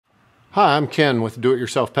Hi, I'm Ken with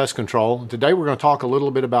Do-It-Yourself Pest Control. Today we're going to talk a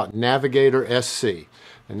little bit about Navigator SC.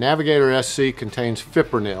 The Navigator SC contains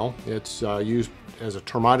fipronil. It's used as a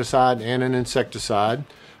termiticide and an insecticide.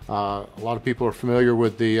 A lot of people are familiar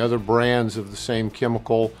with the other brands of the same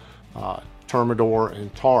chemical, Thermidor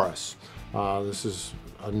and Taurus. This is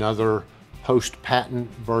another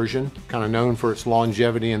post-patent version, kind of known for its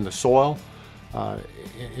longevity in the soil.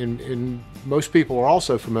 And most people are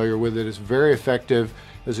also familiar with it. It's very effective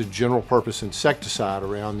as a general purpose insecticide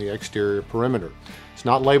around the exterior perimeter. It's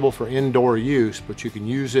not labeled for indoor use, but you can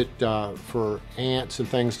use it for ants and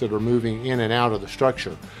things that are moving in and out of the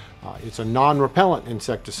structure. It's a non-repellent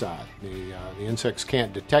insecticide. The insects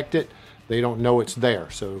can't detect it. They don't know it's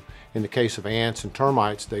there. So in the case of ants and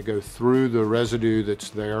termites, they go through the residue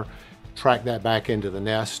that's there, track that back into the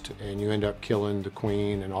nest, and you end up killing the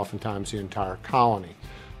queen and oftentimes the entire colony.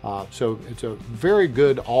 So it's a very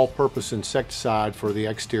good all-purpose insecticide for the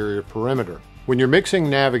exterior perimeter. When you're mixing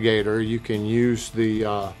Navigator, you can use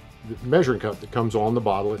the measuring cup that comes on the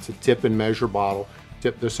bottle. It's a tip and measure bottle.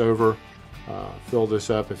 Tip this over, fill this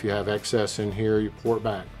up. If you have excess in here, you pour it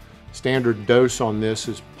back. Standard dose on this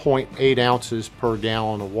is 0.8 ounces per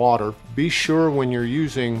gallon of water. Be sure when you're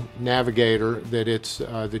using Navigator that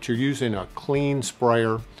that you're using a clean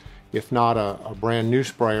sprayer. If not a brand new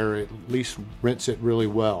sprayer, at least rinse it really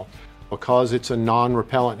well. Because it's a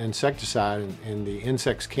non-repellent insecticide and the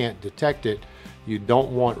insects can't detect it, you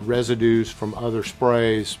don't want residues from other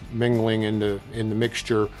sprays mingling in the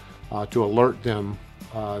mixture to alert them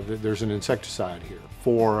that there's an insecticide here.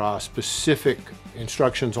 For specific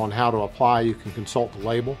instructions on how to apply, you can consult the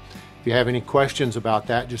label. If you have any questions about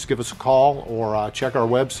that, just give us a call or check our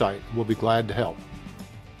website. We'll be glad to help.